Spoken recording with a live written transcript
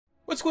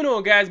What's going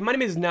on, guys? My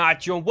name is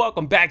Nacho and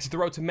welcome back to the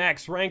Road to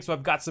Max Rank. So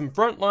I've got some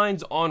front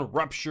lines on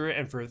Rupture,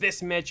 and for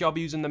this match I'll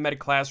be using the meta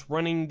class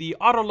running the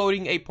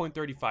auto-loading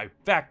 8.35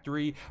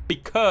 factory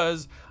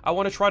because I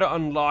want to try to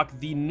unlock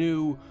the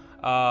new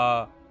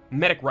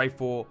medic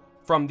rifle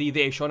from the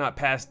They Shall Not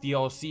Pass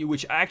DLC,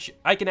 which I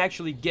can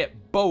actually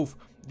get both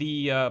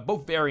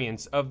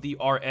variants of the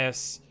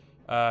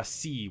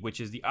RSC, which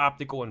is the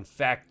optical and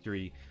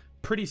factory.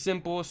 Pretty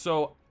simple.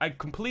 So I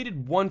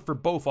completed one for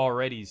both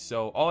already,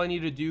 so all I need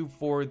to do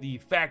for the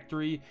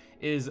factory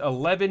is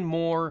 11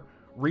 more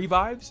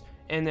revives,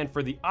 and then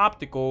for the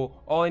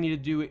optical all I need to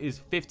do is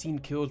 15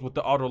 kills with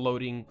the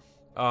auto-loading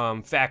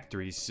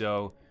factory.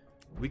 So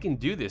we can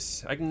do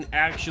this. I can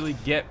actually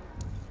get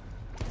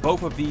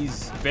both of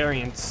these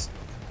variants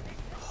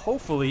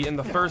hopefully in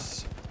the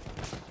first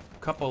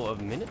couple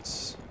of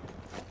minutes.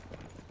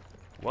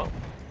 Well,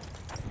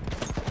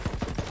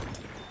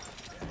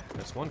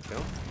 that's one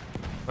kill.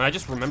 And I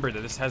just remembered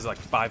that this has like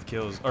 5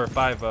 kills, or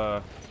 5,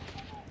 Oh,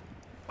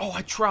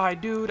 I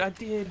tried, dude, I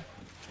did.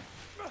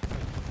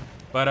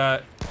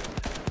 But,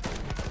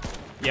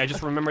 yeah, I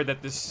just remembered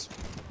that this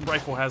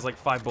rifle has like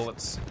 5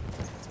 bullets.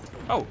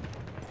 Oh,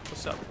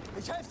 what's up?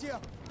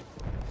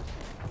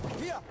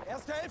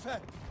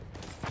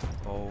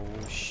 Oh,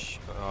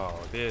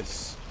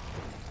 this.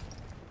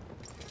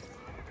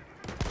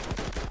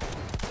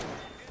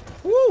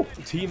 Woo,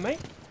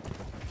 teammate.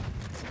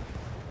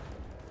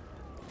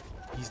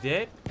 He's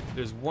dead.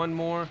 There's one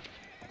more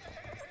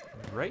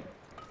right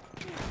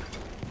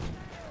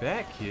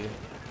back here.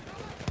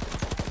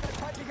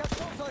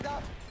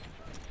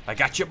 I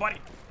got you, buddy.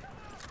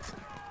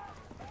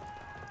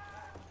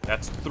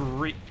 That's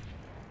 3.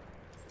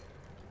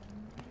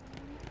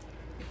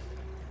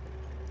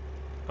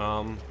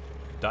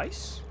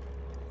 Dice?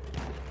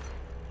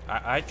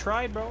 I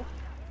tried, bro.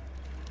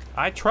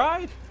 I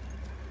tried.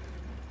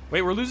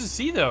 Wait, we're losing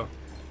C though.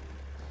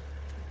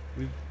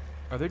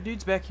 Are there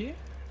dudes back here?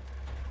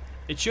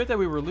 It showed that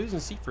we were losing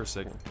C for a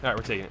second. Alright,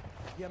 we're taking it.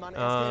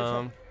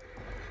 Alright,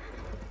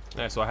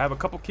 so I have a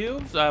couple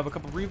kills. I have a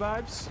couple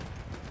revives.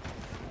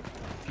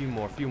 Few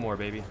more,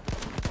 baby.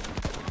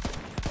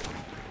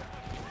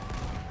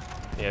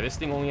 Yeah, this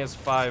thing only has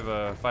 5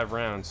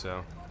 rounds,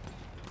 so.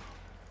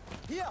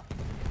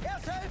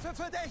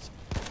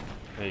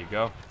 There you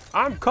go.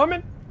 I'm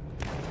coming.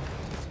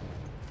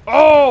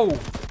 Oh!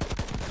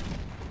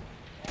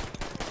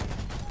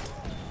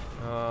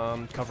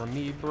 Cover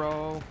me,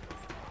 bro.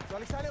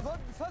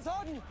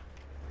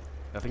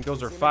 I think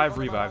those are 5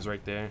 revives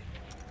right there.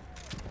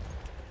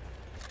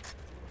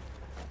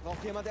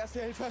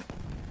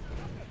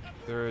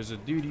 There is a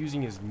dude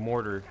using his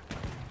mortar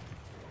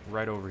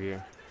right over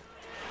here.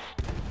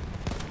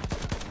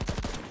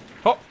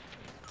 Oh!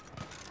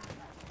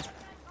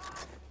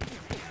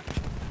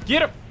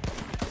 Get him!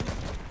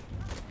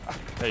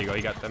 There you go,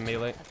 you got the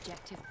melee.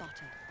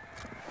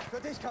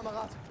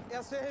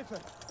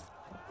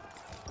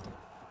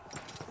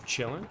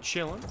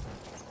 Chilling.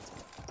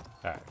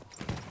 Alright.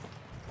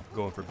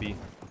 Going for B.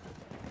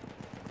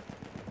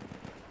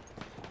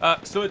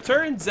 So it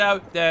turns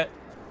out that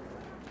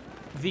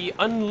the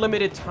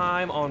unlimited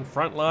time on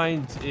front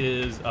lines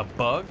is a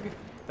bug.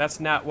 That's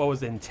not what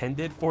was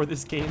intended for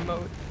this game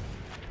mode.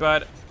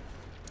 But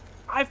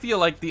I feel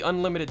like the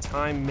unlimited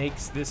time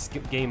makes this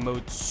game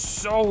mode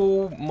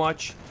so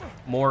much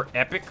more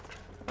epic.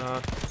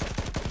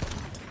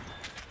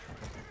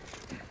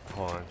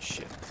 Hold on,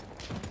 shit.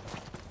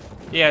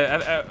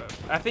 Yeah,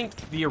 I think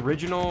the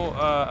original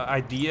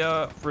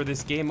idea for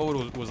this game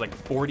mode was like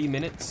 40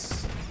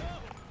 minutes.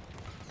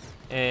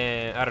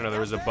 And I don't know, there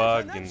was a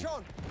bug and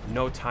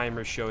no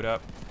timer showed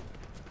up.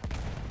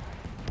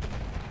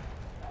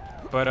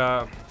 But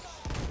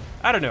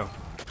I don't know.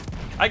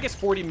 I guess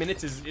 40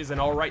 minutes is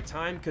an alright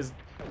time, because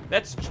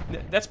that's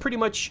pretty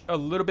much a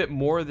little bit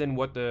more than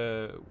what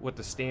the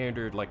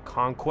standard like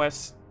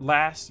conquest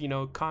lasts. You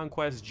know,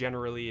 conquest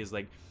generally is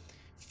like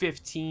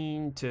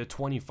 15 to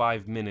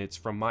 25 minutes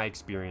from my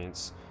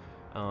experience.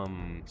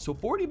 So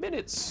 40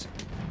 minutes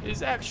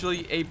is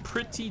actually a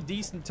pretty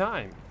decent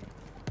time.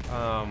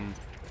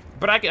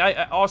 But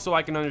I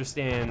also can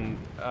understand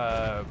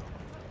the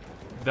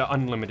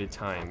unlimited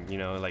time, you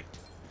know, like,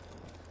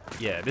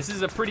 yeah, this is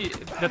the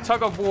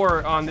tug of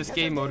war on this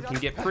game mode can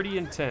get pretty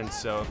intense,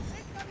 so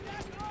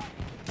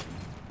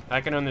I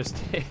can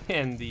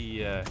understand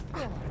the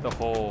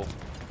whole,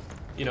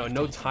 you know,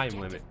 no time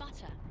limit.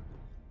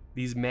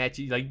 These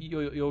matches, like,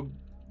 you'll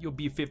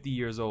be 50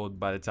 years old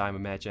by the time a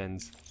match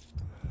ends.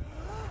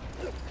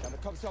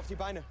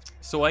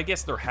 So I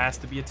guess there has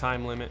to be a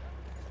time limit.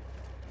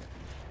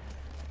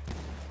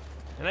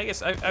 And I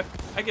guess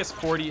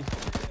 40.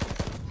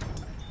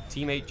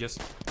 Teammate,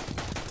 just,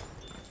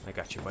 I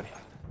got you, buddy.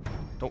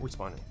 Don't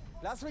respawn it.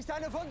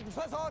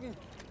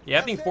 Yeah,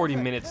 I think 40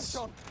 minutes.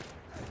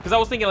 Because I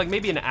was thinking like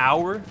maybe an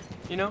hour,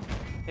 you know?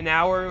 An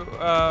hour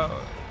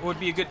would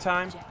be a good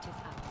time.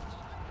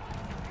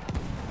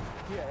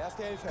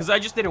 Because I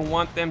just didn't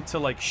want them to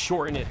like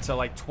shorten it to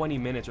like 20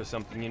 minutes or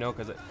something, you know?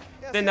 Because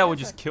then that would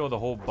just kill the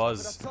whole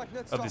buzz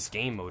of this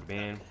game mode,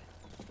 man.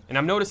 And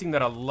I'm noticing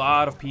that a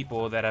lot of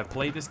people that have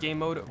played this game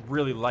mode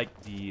really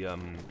like the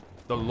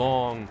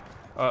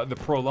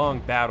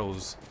prolonged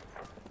battles.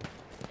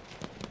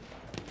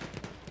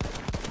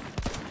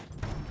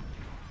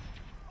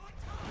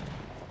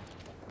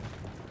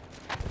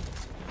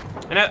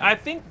 And I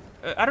think,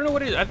 I don't know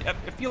what it is. I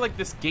feel like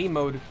this game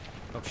mode.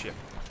 Oh shit.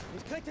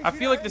 I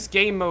feel like this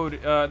game mode.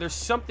 There's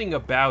something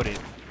about it.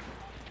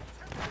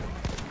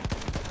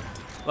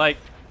 Like,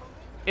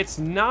 it's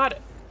not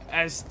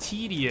as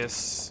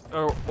tedious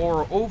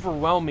or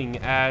overwhelming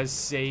as,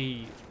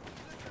 say,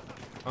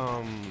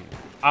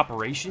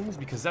 Operations,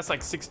 because that's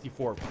like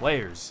 64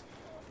 players.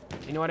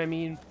 You know what I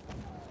mean?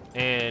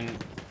 And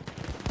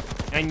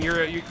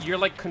you're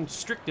like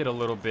constricted a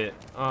little bit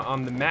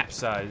on the map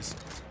size,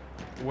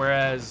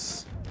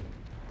 whereas,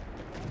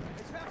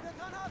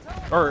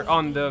 or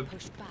on the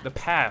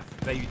path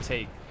that you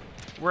take.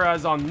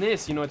 Whereas on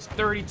this, you know, it's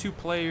 32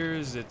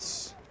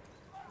 players.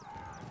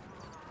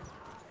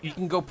 You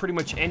can go pretty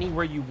much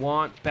anywhere you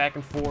want, back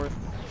and forth.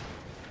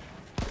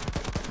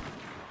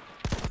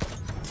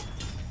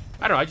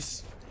 I don't know,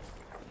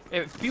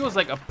 it feels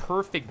like a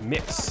perfect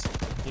mix.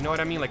 You know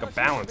what I mean? Like a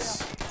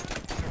balance.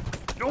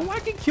 Oh, I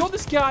can kill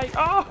this guy!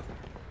 Oh!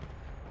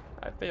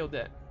 I failed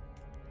that.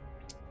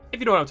 If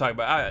you know what I'm talking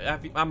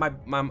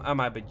about, I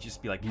might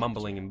just be like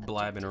mumbling and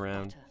blabbing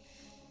around.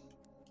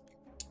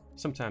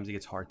 Sometimes it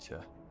gets hard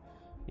to,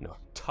 you know,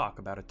 talk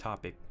about a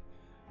topic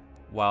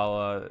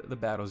while the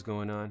battle's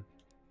going on.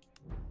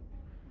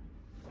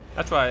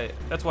 That's why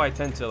I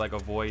tend to like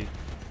avoid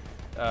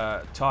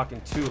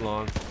talking too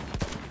long.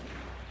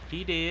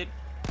 He did.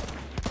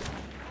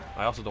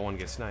 I also don't want to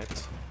get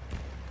sniped.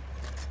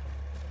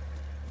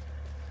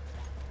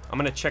 I'm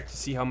gonna check to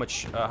see how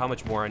much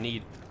more I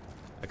need,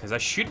 because I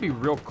should be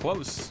real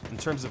close in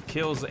terms of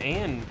kills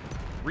and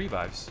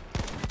revives.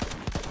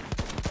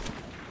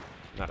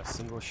 Not a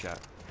single shot.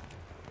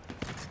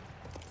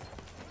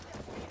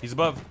 He's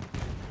above.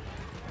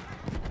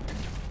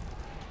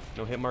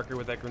 No hit marker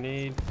with that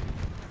grenade.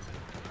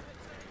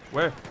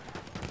 Where?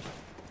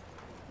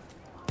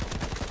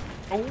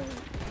 Oh.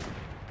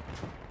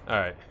 All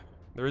right.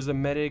 There is a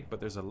medic, but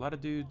there's a lot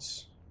of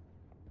dudes.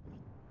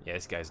 Yeah,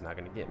 this guy's not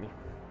gonna get me.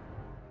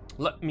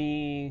 Let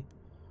me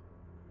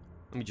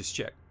just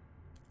check.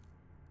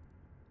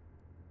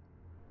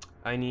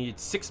 I need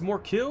 6 more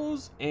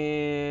kills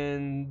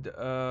and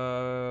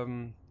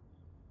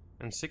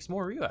 6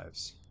 more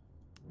revives.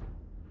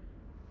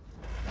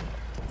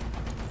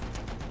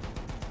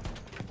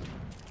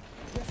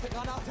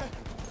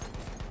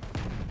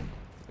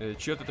 It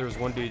showed that there was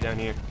one dude down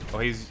here. Oh,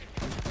 there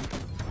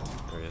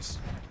he is.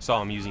 Saw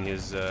him using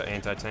his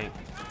anti-tank.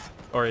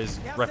 Or his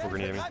rifle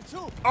grenade, I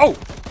mean. Oh!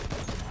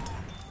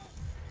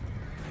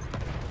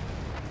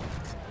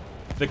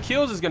 The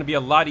kills is going to be a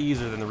lot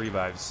easier than the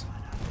revives.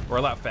 Or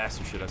a lot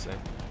faster, should I say.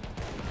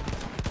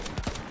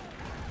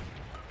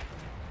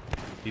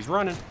 He's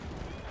running.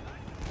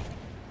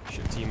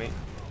 Shit, teammate.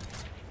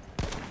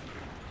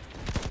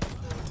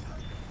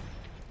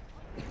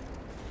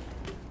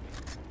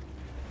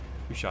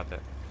 Who shot that?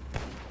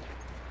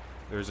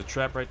 There's a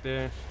trap right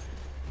there.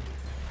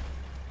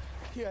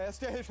 Hier,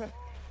 erste Hilfe.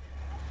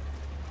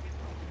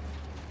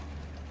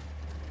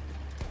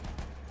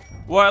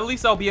 Well, at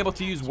least I'll be able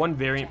to use one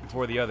variant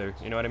before the other.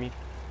 You know what I mean?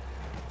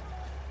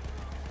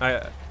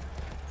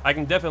 I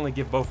can definitely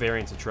give both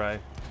variants a try.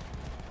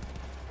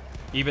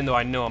 Even though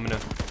I know I'm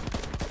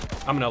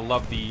gonna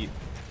love the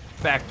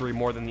factory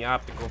more than the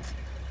optical.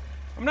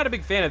 I'm not a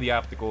big fan of the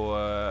optical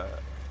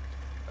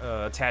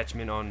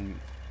attachment on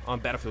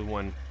Battlefield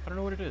 1. I don't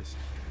know what it is.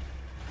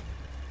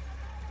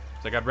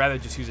 It's like I'd rather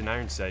just use an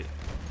iron sight.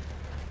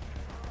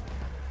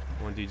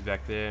 One dude's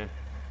back there.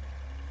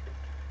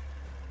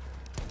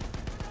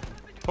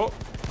 Oh!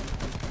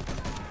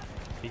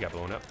 He got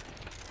blown up.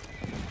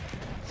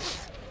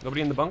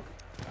 Nobody in the bunk?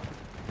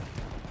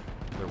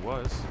 There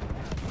was.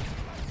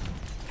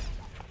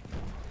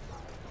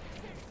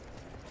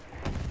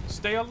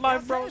 Stay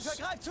alive, bros!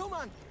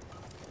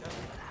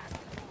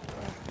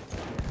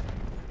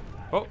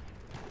 Oh!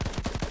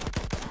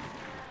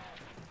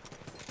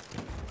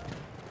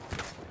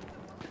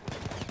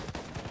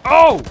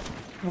 Oh!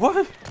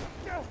 What?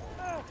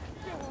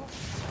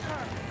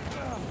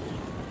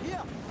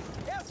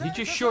 He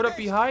just showed up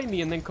behind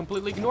me and then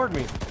completely ignored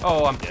me.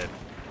 Oh, I'm dead.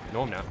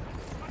 No, I'm not.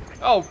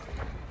 Oh!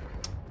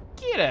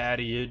 Get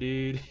out of here,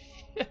 dude.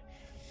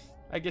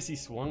 I guess he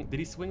swung. Did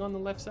he swing on the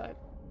left side?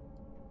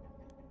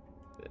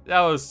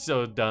 That was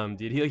so dumb,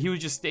 dude. He was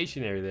just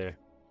stationary there.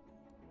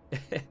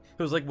 It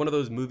was like one of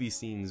those movie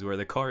scenes where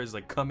the car is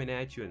like coming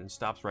at you and then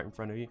stops right in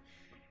front of you.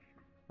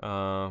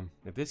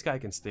 If this guy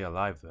can stay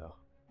alive, though.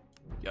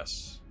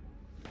 Yes.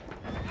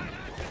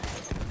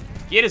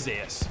 Get his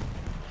ass.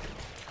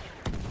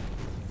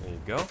 There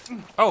you go.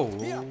 Oh.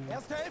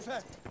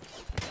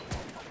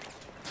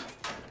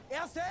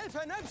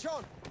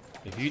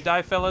 If you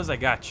die, fellas, I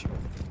got you.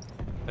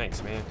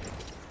 Thanks, man.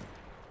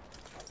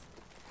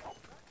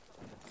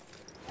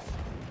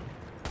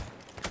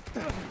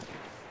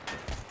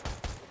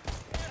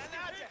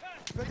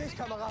 Für dich,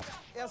 Kamerad.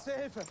 Erste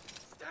Hilfe.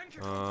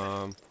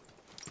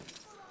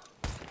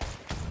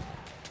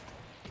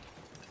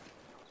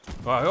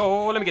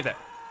 Oh, let me get that.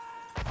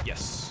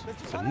 Yes.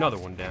 There's another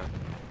one down.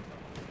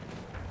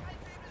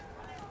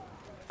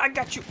 I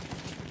got you.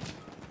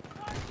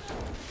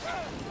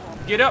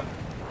 Get up.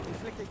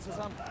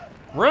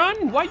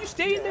 Run. Why are you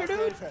staying there,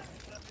 dude?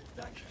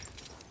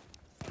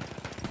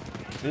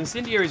 The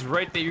incendiary's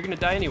right there. You're gonna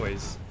die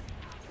anyways.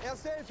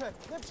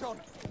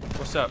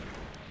 What's up?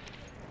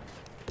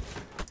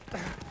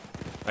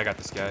 I got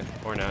this guy.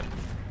 Or not.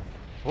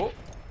 Oh.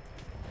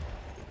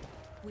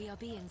 We are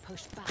being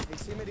pushed back.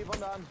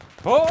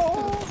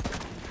 Oh!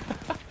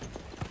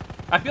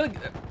 I think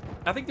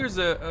there's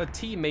a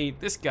teammate,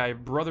 this guy,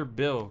 Brother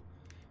Bill.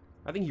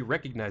 I think he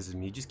recognizes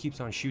me. He just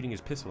keeps on shooting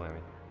his pistol at me.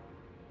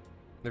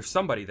 There's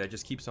somebody that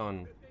just keeps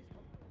on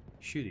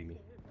shooting me.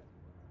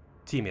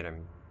 Teammate, I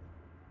mean.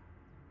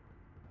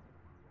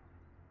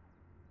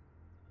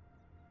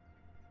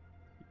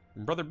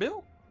 Brother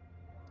Bill?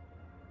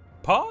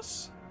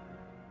 Pause?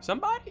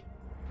 Somebody?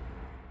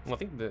 Well, I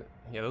think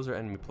yeah, those are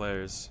enemy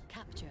players.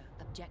 Capture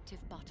objective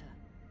butter.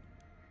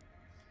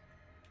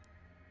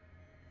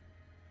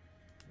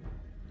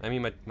 I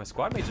mean, my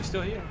squad mates are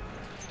still here.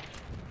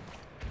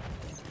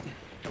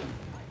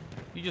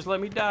 You just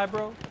let me die,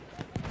 bro.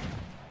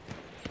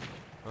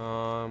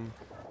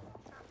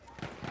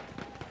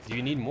 Do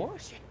you need more?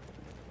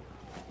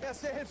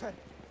 Erste Hilfe.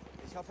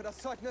 Ich hoffe, das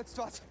Zeug nützt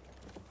was.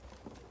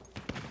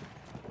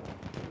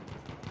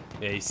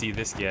 Yeah, you see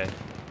this guy.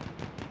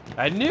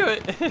 I knew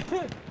it.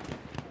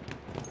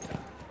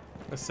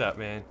 What's up,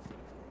 man?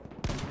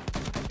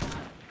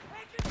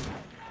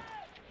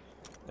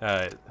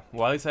 Alright.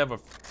 Well, at least I have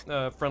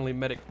a friendly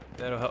medic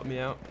that'll help me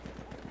out.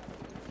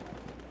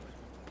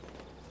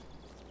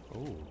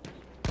 Ooh.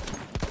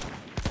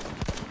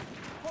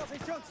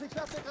 Vorsicht, Jungs, ich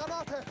werfe eine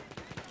Granate.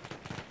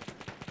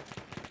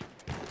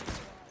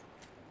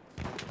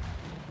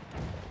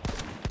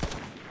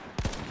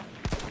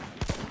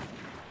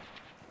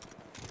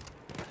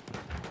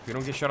 If you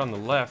don't get shot on the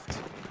left.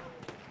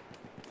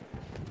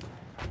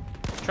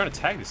 I'm trying to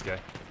tag this guy.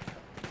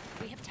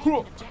 We have taken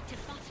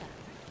objective butter.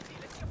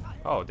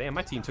 Oh, damn,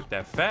 my team took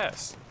that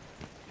fast.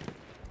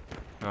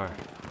 Alright.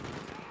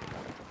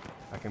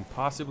 I can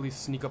possibly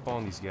sneak up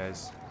on these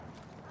guys.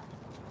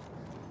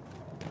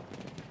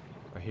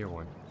 I hear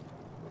one.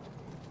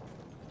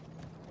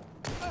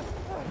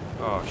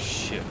 Oh,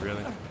 shit,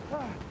 really?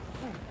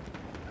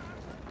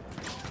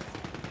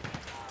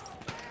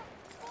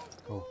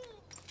 Oh.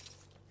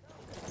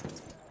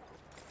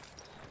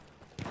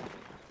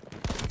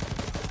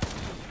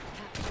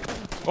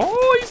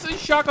 Oh, he's a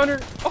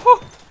shotgunner. Oh.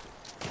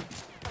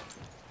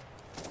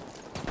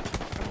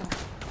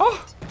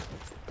 Oh.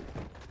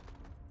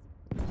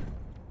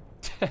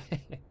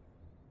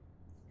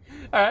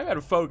 Alright, I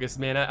gotta focus,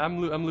 man.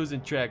 I'm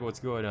losing track of what's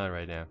going on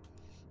right now.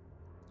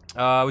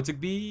 We took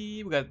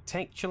B. We got a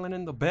tank chilling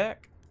in the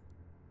back.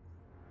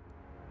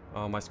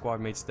 Oh, my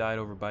squad mates died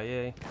over by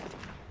A.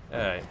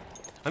 Alright.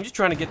 I'm just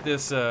trying to get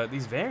this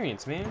these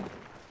variants, man.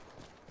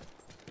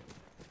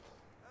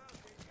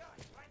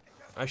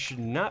 I should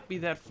not be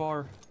that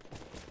far.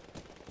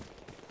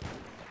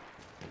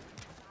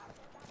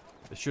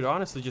 It should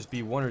honestly just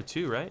be one or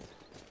two, right?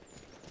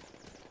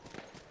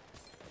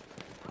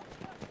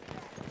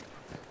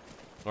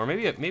 Or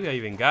maybe I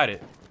even got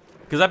it.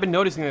 Because I've been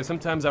noticing that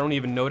sometimes I don't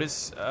even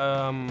notice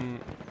the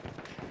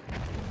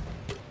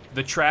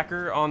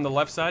tracker on the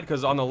left side.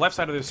 Because on the left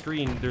side of the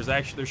screen,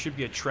 there should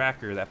be a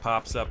tracker that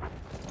pops up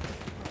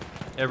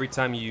every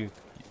time you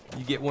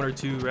get one or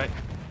two, right?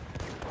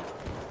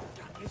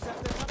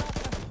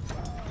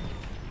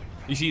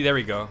 You see, there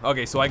we go.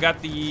 Okay, so I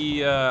got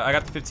the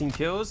 15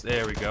 kills.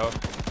 There we go.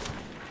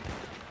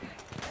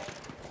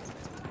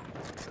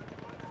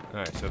 All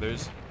right, so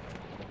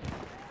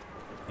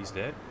he's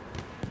dead.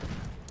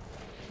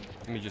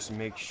 Let me just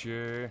make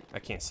sure. I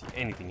can't see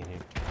anything in here.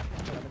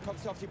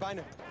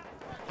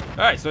 All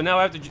right, so now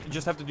I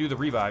just have to do the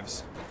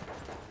revives.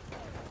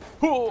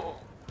 Oh!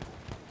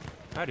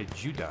 How did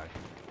you die?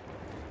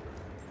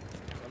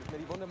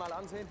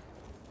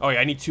 Oh yeah,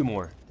 I need two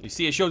more. You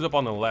see, it shows up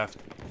on the left.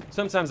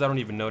 Sometimes I don't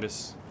even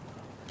notice.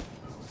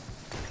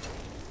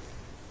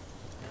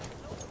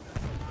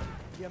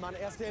 You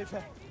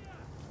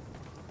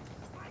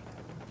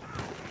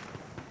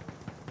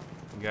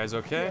guys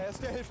okay?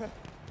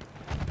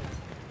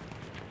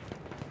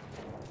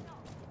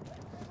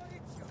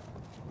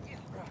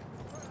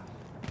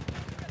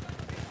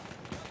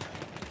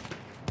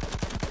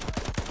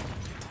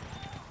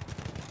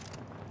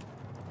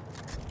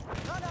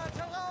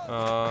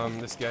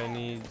 This guy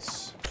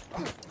needs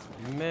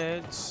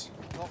meds.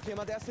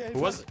 Who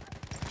was it?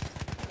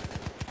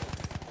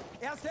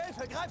 Erste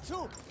Hilfe, greif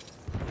zu!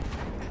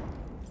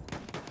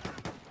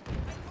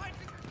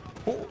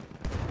 Oh.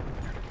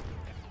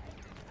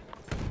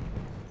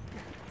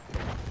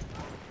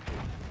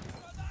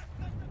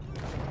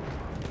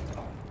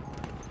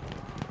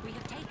 We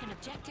have taken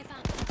objective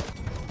up.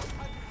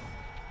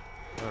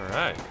 All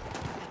right.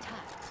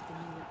 Attack the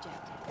new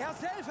objective.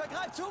 Erste Hilfe,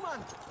 greif zu,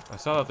 Mann! I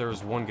saw that there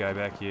was one guy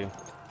back here.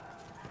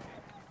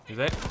 Is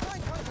that?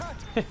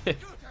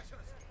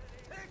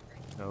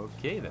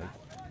 Okay then.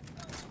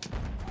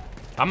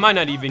 I might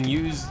not even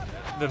use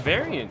the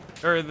variant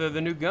or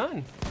the new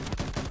gun.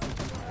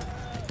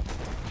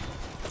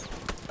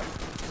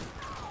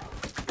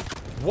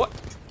 What?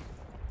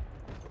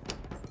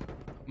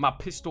 My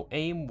pistol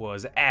aim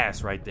was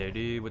ass right there,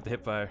 dude, with the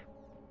hip fire.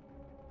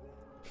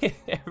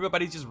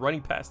 Everybody's just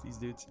running past these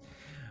dudes.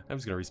 I'm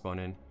just gonna respawn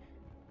in.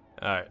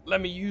 Alright,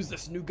 let me use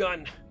this new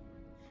gun.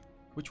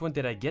 Which one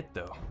did I get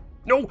though?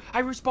 No,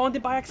 I respawned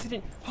it by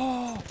accident.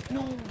 Oh,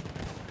 no.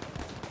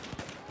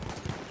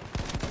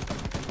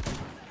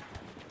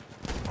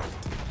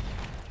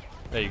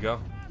 There you go.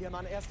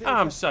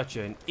 I'm such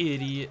an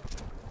idiot.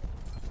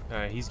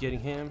 Alright, he's getting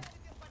him.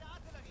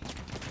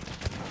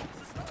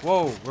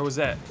 Whoa, where was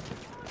that?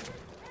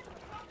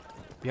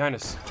 Behind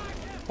us.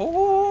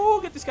 Oh,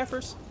 get this guy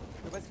first.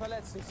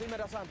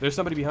 There's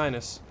somebody behind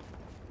us.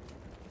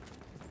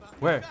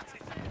 Where?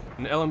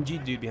 An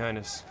LMG dude behind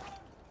us.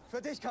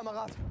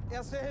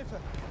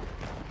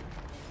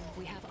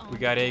 We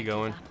got A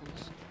going.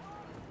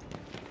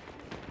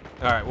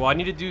 Alright, well I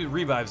need to do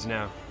revives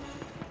now.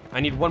 I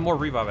need one more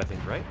revive, I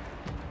think, right?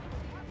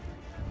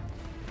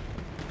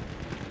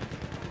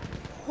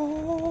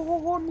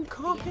 Oh, I'm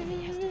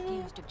coming.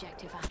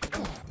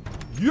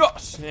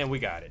 Yes! And we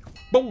got it.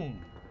 Boom!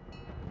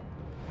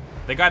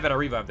 The guy that I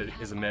revived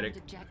is a medic.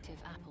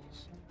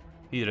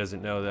 He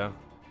doesn't know, though.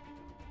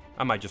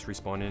 I might just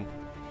respawn in.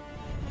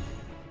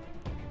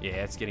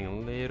 Yeah, it's getting a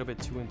little bit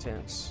too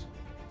intense.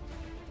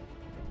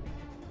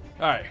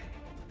 Alright.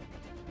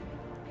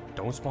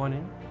 Don't spawn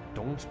in.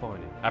 Don't spawn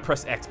in. I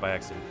pressed X by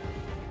accident.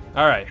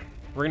 Alright.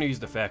 We're gonna use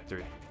the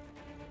factory.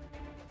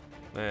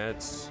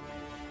 Let's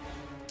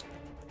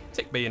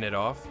take bayonet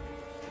off.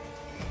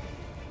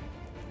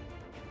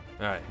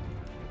 Alright.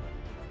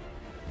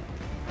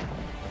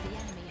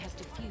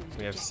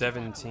 We have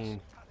 17.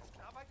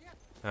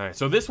 Alright,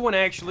 so this one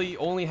actually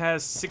only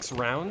has 6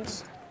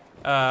 rounds.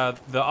 The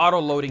auto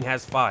loading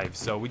has 5,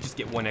 so we just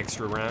get 1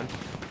 extra round.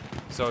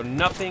 So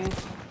nothing.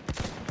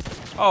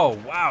 Oh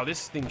wow,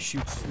 this thing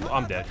shoots.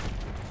 I'm dead.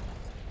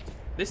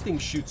 This thing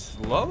shoots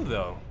slow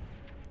though.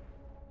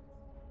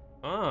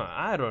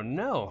 I don't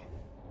know.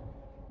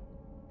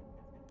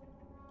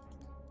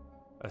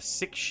 A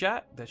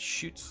 6-shot that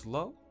shoots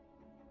slow?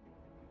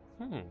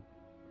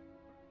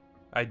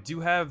 I do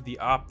have the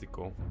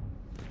optical.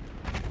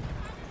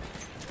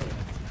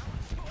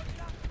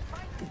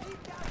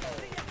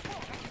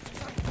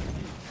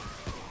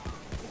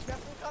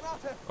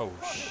 Oh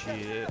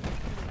shit.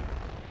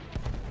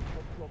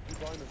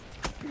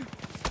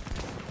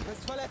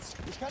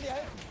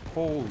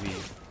 Holy.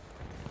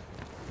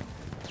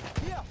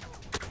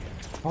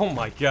 Oh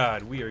my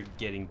god, we are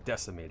getting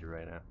decimated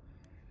right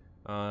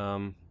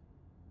now.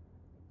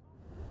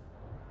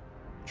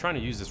 Trying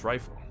to use this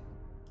rifle.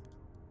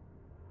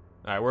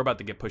 Alright, we're about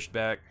to get pushed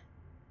back.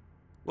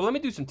 Well, let me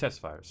do some test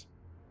fires.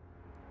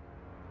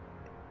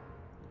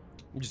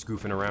 I'm just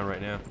goofing around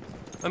right now.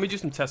 Let me do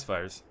some test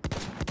fires.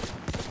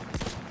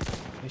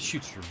 It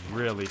shoots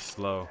really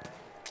slow.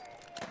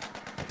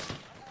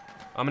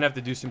 I'm gonna have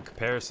to do some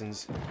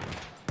comparisons.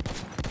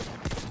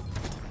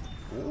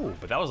 Ooh,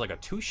 but that was like a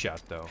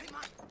 2-shot though.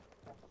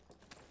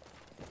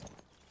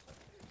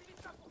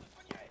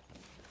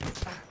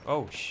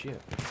 Oh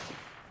shit.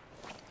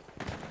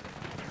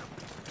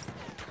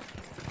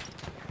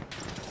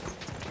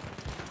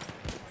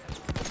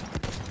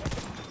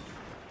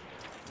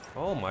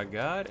 Oh my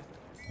god.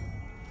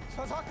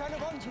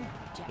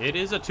 It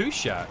is a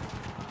 2-shot.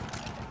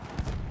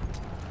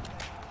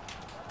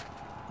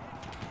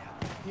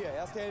 Hier,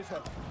 erste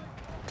Hilfe.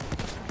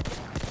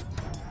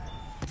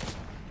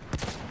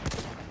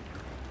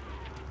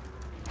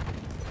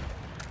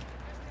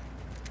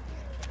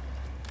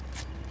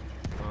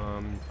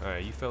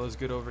 Alright, you fellas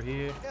good over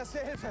here. Erste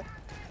Hilfe.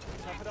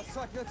 Ich hoffe, das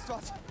Zeug nützt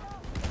was.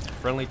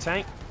 Friendly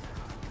tank.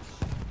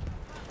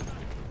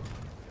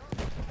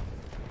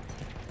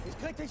 Ich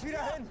krieg dich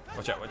wieder hin.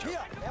 Watch out, watch out.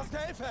 Hier, erste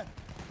Hilfe.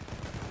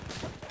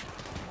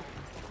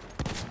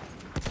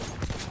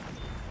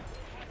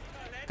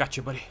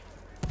 Gotcha, buddy.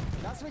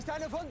 Lass mich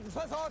deine Wunden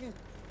versorgen.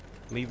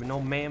 Leaving no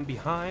man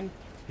behind.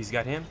 He's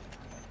got him.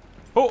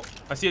 Oh,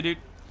 I see a dude.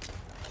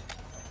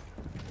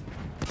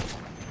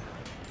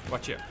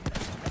 Watch out.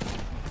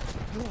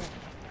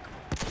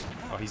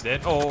 Oh, he's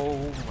dead.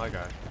 Oh my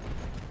god.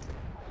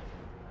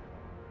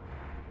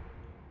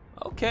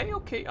 Okay,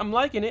 okay. I'm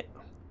liking it.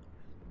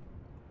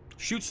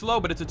 Shoot slow,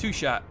 but it's a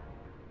 2-shot.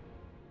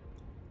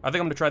 I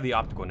think I'm gonna try the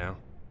optical now.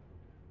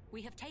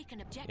 We have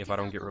taken objective If I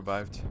don't get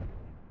revived.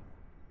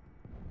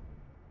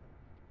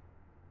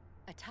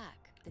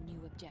 Attack the new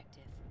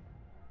objective.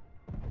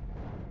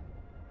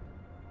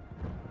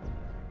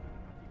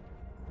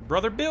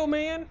 Brother Bill,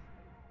 man.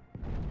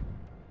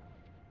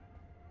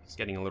 It's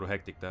getting a little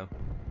hectic though.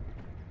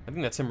 I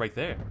think that's him right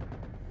there.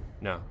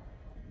 No.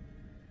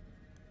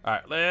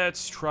 Alright,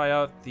 let's try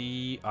out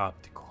the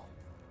optical.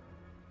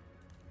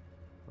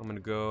 I'm gonna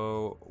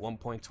go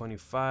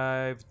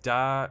 1.25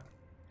 dot.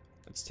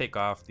 Let's take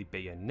off the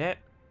bayonet.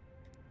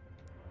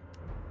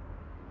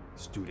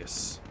 Let's do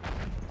this.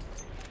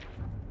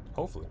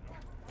 Hopefully.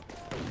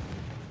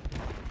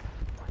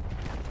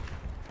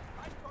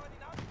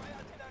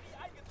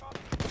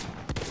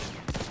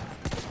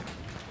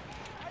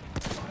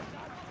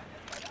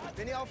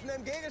 Bin hier auf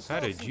einen MG How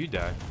did gestoßen. you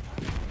die?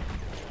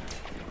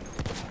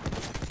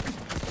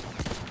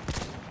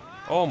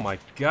 Oh my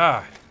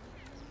god.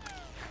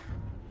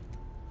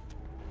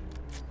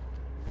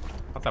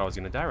 I thought I was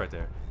gonna die right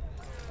there.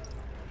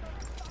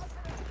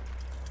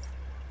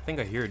 I think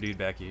I hear a dude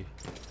back here.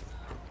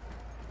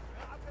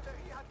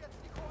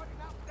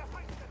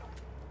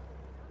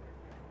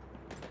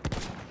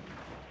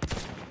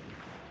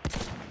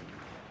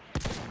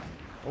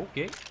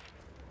 Okay.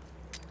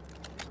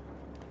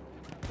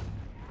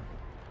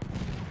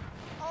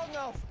 Augen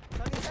auf!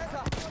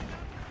 Sanitäter!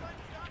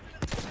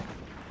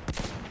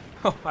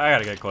 Oh, I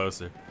gotta get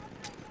closer.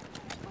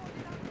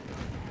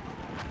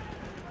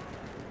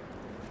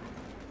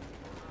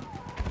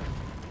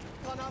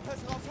 Granate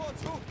ist raus, vor,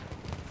 zu!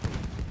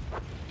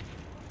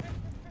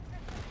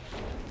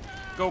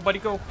 Go, buddy,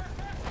 go.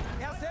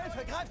 Erste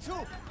Hilfe, greif zu!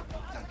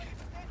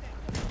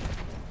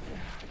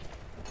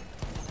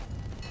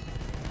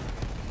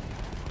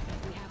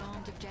 We have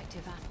armed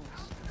objective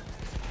apples.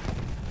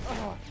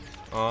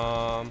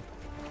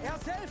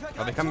 Erste Hilfe,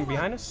 Are they greif coming zu!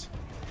 behind us?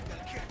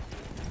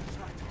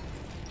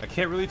 I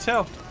can't really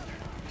tell.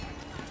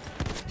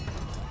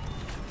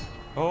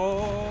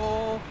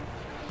 Oh,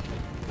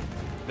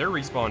 they're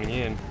respawning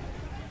in.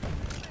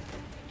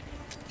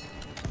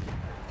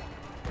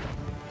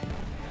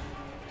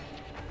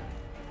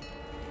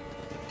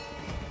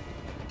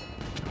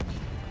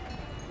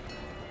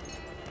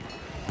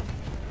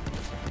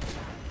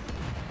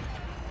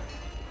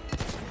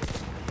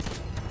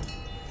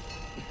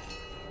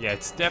 Yeah,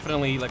 it's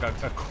definitely like a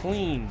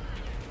clean.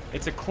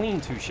 It's a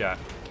clean two-shot.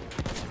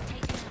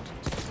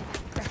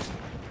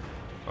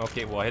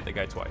 Okay, well I hit the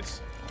guy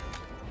twice.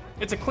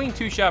 It's a clean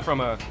two-shot from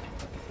a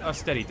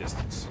steady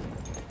distance.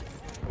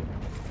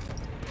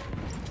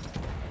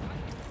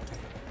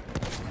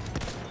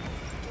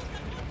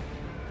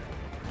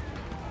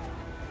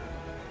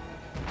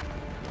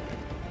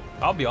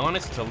 I'll be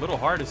honest, it's a little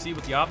hard to see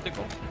with the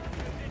optical.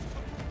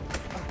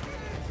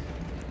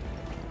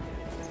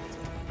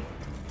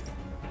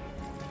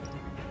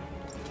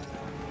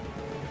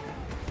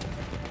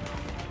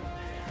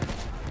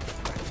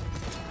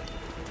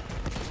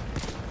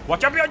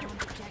 Watch out behind you!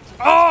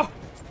 Oh!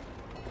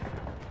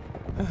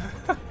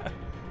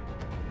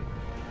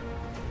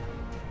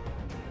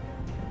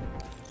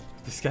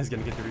 This guy's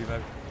gonna get the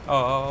revive.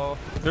 Oh,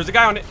 there's a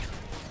guy on it.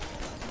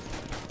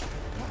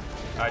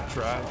 I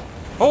tried.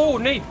 Oh,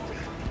 nade!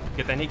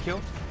 Get that nade kill.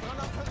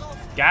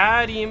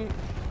 Got him.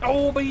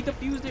 Oh, but he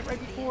defused it right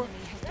before.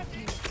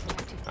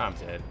 I'm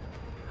dead.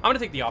 I'm gonna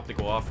take the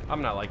optical off.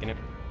 I'm not liking it.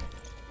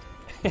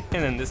 And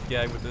then this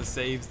guy with the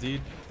saves,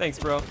 dude. Thanks,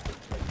 bro.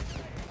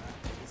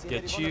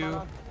 Get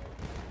you.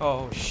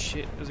 Oh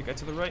shit, there's a guy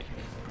to the right.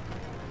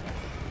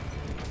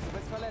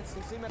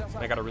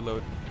 I gotta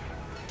reload.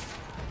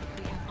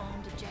 We have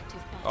armed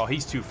objective Oh,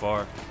 he's too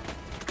far.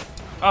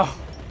 Oh,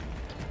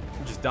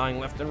 I'm just dying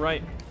left and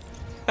right.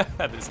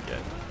 This guy.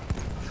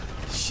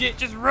 Shit,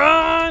 just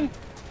run!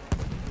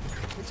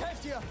 Ich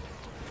helfe dir!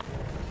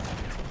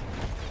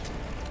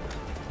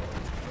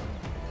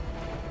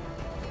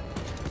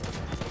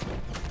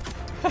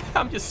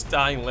 I'm just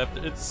dying left.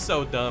 It's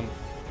so dumb.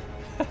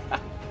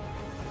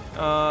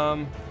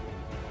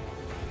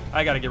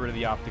 I gotta get rid of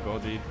the optical,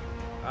 dude.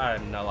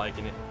 I'm not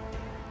liking it.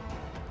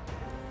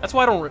 That's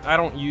why I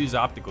don't use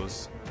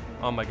opticals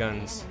on my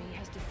guns. enemy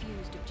has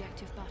defused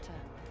objective butter.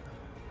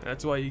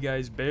 That's why you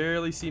guys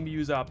barely see me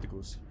use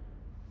opticals.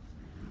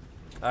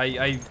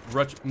 I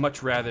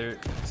much rather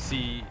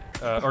see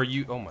or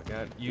you oh my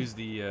god, use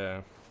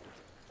the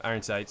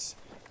iron sights,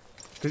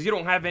 because you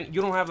don't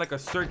have like a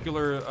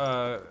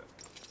circular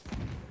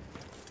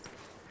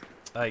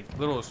like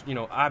little, you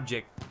know,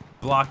 object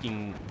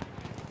blocking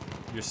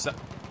your sight.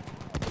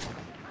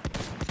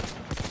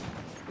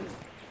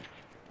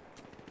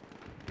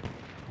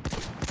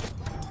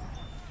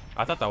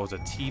 I thought that was a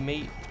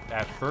teammate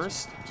at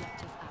first.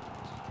 Objective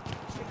apples.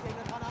 Schick dir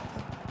eine Granate!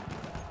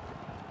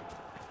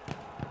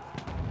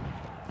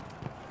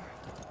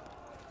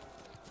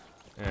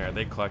 Yeah,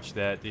 they clutched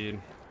that,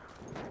 dude.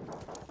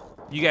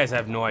 You guys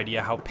have no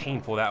idea how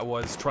painful that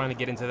was trying to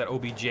get into that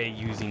OBJ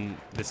using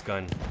this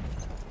gun.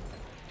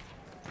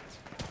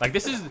 Like,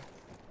 this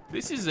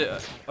is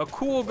a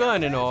cool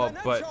gun and all,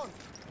 but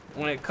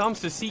when it comes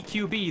to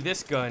CQB,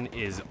 this gun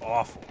is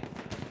awful.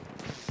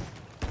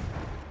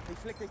 Ich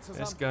flick dich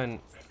This zusammen. gun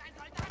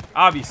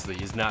obviously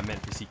is not meant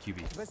for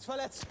CQB. Du bist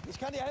verletzt. Ich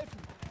kann dir helfen.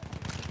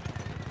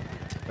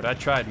 But I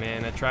tried,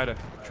 man. I tried to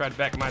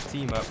back my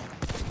team up.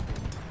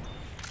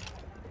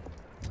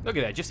 Look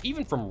at that. Just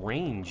even from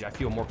range, I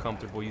feel more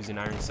comfortable using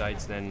iron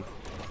sights than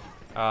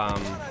Vorne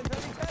ein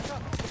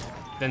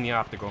Sanitäter! the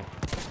optical.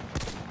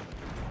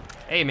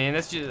 Hey, man,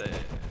 that's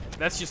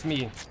just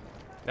me.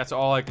 That's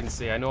all I can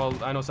say. I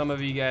know some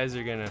of you guys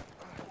are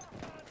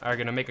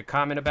gonna make a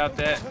comment about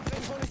that.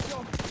 Rücklings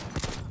Munition!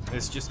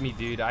 It's just me,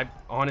 dude. I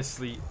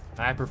honestly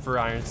I prefer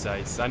iron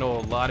sights. I know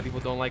a lot of people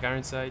don't like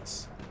iron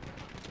sights.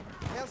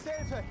 Erste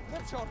Hilfe.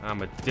 Nimm schon.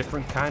 I'm a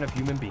different kind of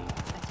human being.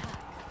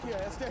 Hier,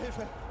 Erste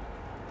Hilfe.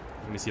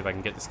 Let me see if I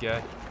can get this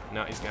guy.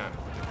 No, he's gone.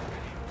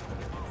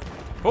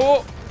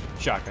 Oh!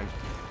 Shotgun.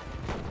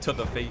 To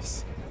the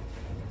face.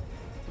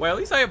 Well, at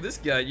least I have this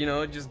guy, you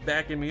know, just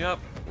backing me up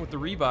with the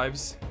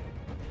revives.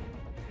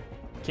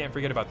 Can't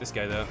forget about this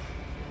guy, though.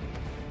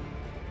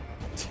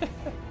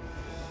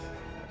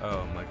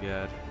 Oh my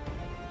god.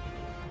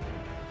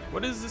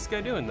 What is this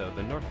guy doing, though?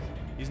 The north...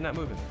 He's not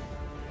moving.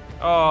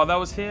 Oh, that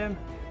was him?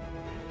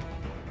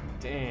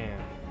 Damn.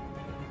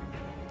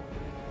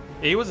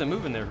 Yeah, he wasn't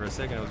moving there for a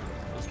second.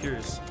 I was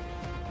curious.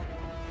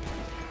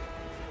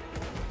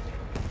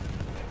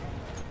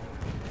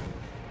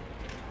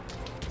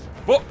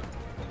 Whoa!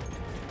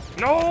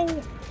 No!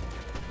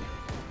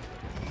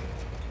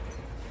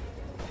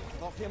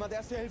 Braucht jemand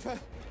Erste Hilfe?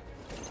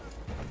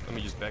 Let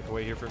me just back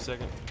away here for a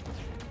second.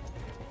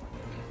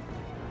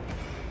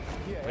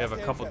 Hier, We have a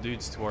Erste couple Hilfe.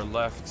 dudes to our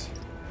left.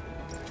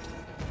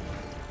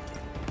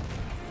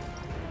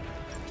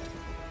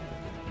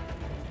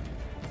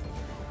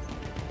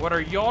 What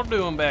are y'all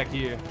doing back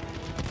here?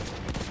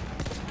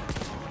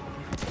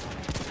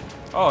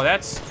 Oh,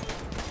 that's...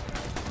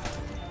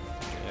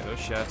 Yeah, those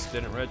shots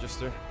didn't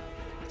register.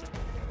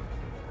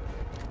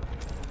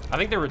 I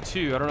think there were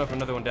two. I don't know if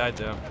another one died,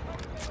 though.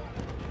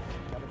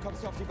 Da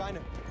bekommst du auf die Beine.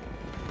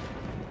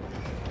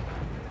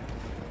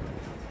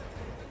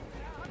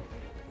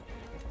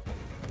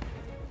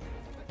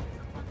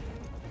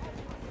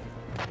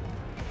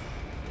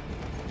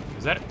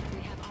 Is that it?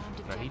 We have armed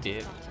No, he objective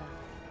did. butter.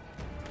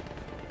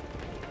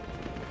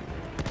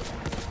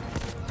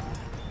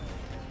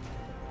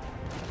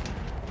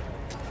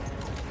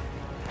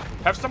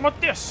 Have some of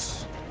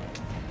this!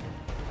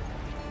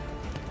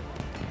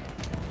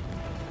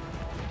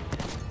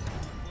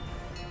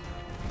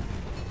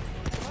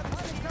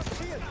 Verteidigt das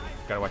Ziel.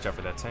 Gotta watch out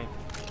for that tank.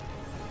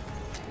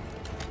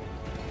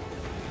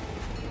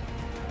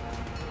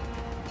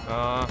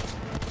 I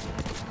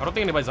don't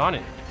think anybody's on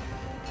it.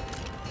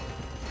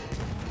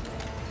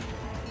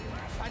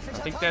 I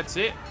think that's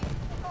it.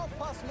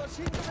 Aufpassen,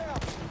 Maschinengewehr.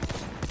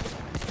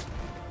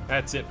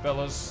 That's it,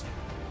 fellas.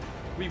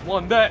 We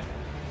won that.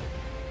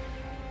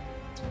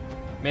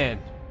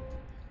 Man,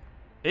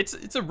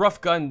 it's a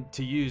rough gun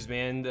to use,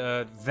 man.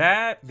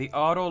 The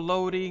auto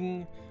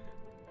loading,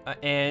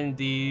 and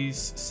the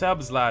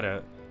subs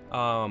ladder.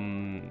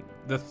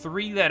 The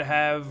three that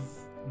have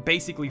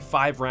basically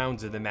 5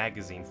 rounds in the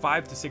magazine,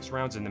 5 to 6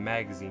 rounds in the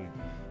magazine.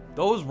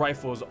 Those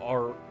rifles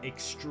are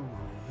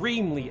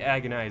extremely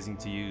agonizing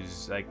to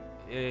use. Like,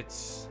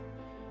 it's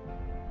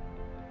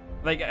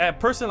like a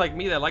person like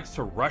me that likes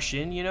to rush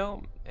in, you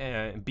know,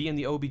 and be in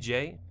the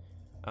OBJ.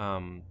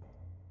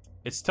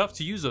 It's tough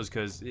to use those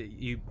because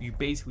you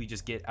basically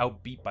just get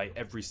outbeat by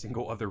every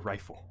single other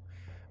rifle.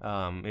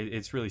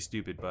 It's really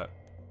stupid, but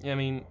I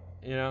mean,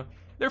 you know,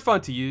 they're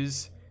fun to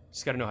use.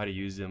 Just gotta know how to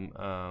use them.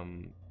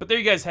 But there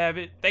you guys have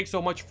it. Thanks so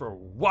much for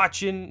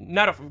watching.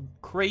 Not a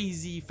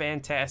crazy,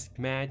 fantastic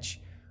match,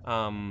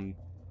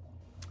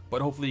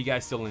 but hopefully you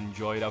guys still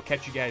enjoyed. I'll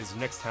catch you guys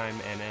next time,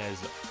 and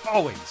as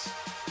always,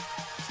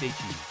 stay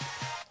tuned.